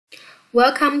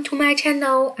Welcome to my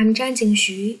channel. I'm Zhang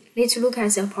Jingxu. Let's look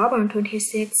at the problem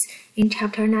 26 in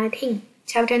chapter 19.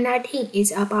 Chapter 19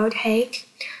 is about heat,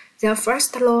 the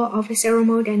first law of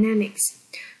thermodynamics.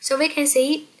 So we can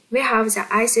see we have the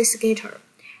ice scatter,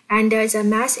 and the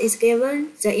mass is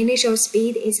given, the initial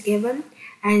speed is given,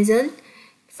 and then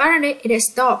finally it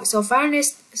stops. So finally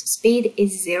speed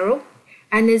is 0.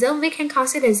 And then we can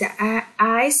consider the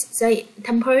ice, the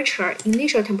temperature,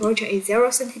 initial temperature is 0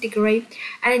 centigrade,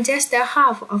 and just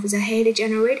half of the heat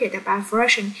generated by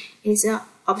friction is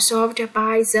absorbed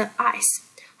by the ice.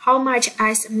 How much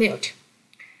ice melt?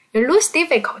 It looks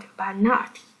difficult, but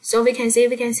not. So we can see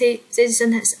this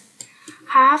sentence.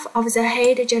 Half of the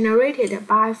heat generated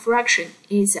by friction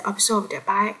is absorbed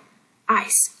by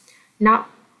ice. Now,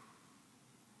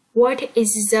 what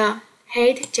is the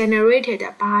heat generated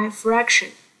by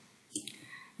friction?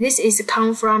 This is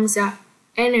come from the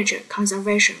energy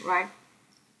conservation, right?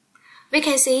 We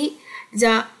can see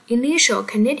the initial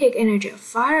kinetic energy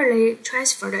finally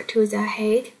transferred to the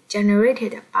heat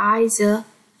generated by the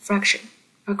friction.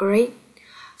 Agree?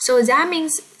 So that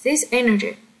means this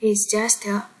energy is just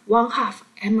 1/2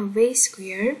 mv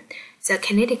squared, the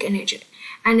kinetic energy.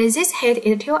 And this heat,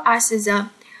 it tells us the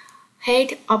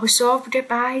heat absorbed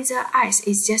by the ice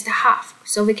is just half.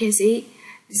 So we can see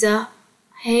the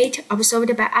heat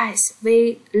absorbed by ice,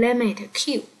 we limit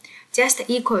Q just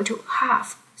equal to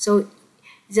half. So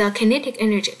the kinetic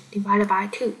energy divided by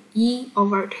 2,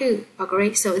 E/2.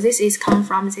 Agree? So this is come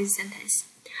from this sentence.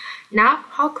 Now,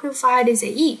 how could we find the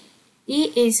E?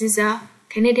 E is the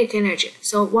kinetic energy,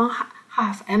 so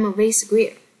 1/2 mv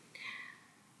squared.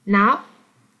 Now,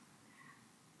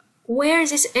 where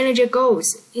this energy goes,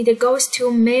 it goes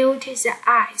to melt the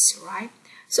ice, right?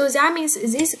 So that means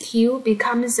this Q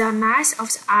becomes the mass of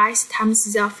the ice times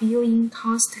the filling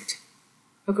constant.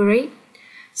 Agree?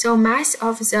 So mass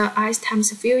of the ice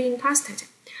times filling constant.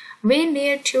 We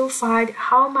need to find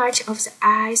how much of the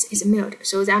ice is melted.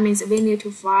 So that means we need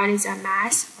to find the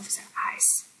mass of the ice,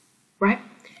 right?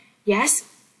 Yes?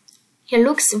 It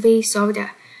looks we solved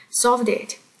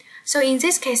it. So in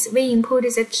this case, we input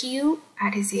the Q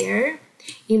at 0,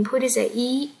 input the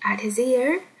E at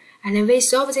 0, and we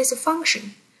solve this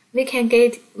function.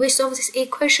 We solve this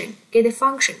equation, get the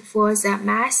function for the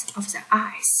mass of the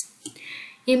ice.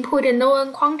 Input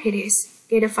known quantities,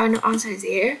 get the final answer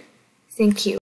there. Thank you.